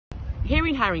Here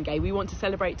in Haringey, we want to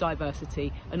celebrate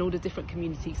diversity and all the different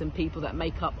communities and people that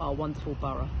make up our wonderful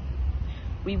borough.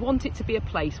 We want it to be a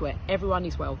place where everyone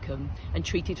is welcome and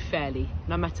treated fairly,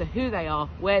 no matter who they are,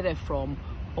 where they're from,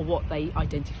 or what they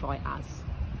identify as.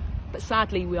 But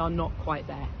sadly, we are not quite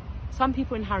there. Some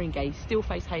people in Haringey still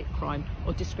face hate crime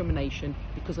or discrimination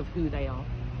because of who they are.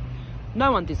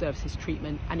 No one deserves this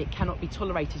treatment, and it cannot be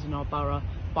tolerated in our borough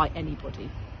by anybody.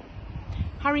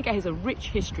 Haringey has a rich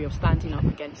history of standing up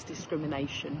against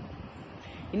discrimination.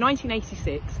 In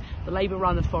 1986, the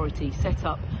Labour-run authority set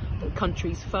up the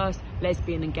country's first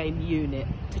lesbian and gay unit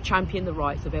to champion the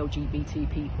rights of LGBT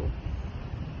people.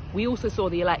 We also saw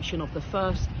the election of the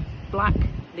first black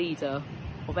leader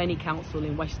of any council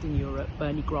in Western Europe,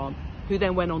 Bernie Grant, who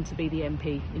then went on to be the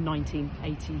MP in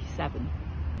 1987.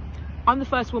 I'm the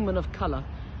first woman of colour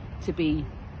to be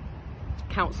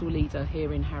council leader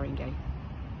here in Haringey.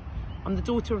 I'm the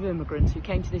daughter of immigrants who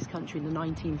came to this country in the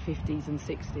 1950s and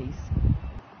 60s.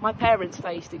 My parents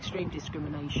faced extreme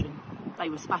discrimination. They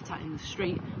were spat at in the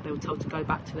street, they were told to go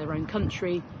back to their own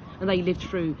country, and they lived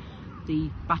through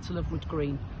the Battle of Wood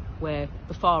Green, where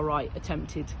the far right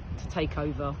attempted to take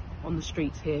over on the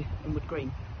streets here in Wood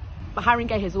Green. But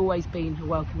Haringey has always been a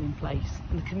welcoming place,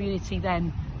 and the community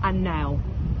then and now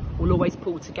will always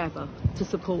pull together to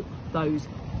support those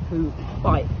who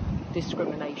fight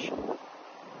discrimination.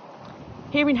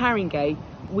 Here in Haringey,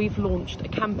 we've launched a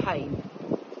campaign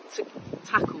to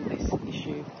tackle this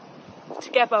issue.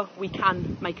 Together we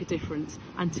can make a difference,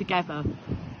 and together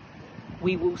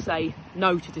we will say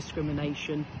no to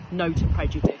discrimination, no to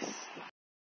prejudice.